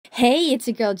Hey, it's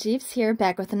your girl Geeves here,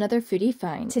 back with another foodie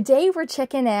find. Today we're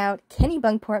checking out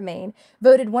Kennebunkport, Maine,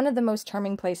 voted one of the most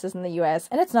charming places in the US,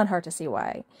 and it's not hard to see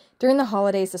why. During the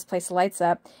holidays, this place lights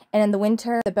up, and in the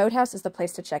winter, the Boathouse is the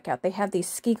place to check out. They have these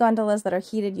ski gondolas that are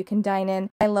heated, you can dine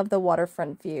in. I love the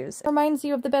waterfront views. It reminds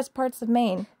you of the best parts of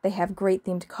Maine. They have great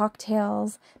themed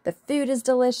cocktails, the food is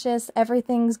delicious,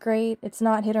 everything's great, it's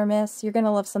not hit or miss, you're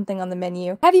gonna love something on the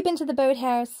menu. Have you been to the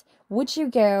Boathouse? Would you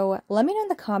go? Let me know in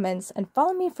the comments and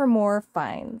follow me for more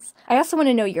finds. I also want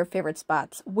to know your favorite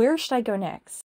spots. Where should I go next?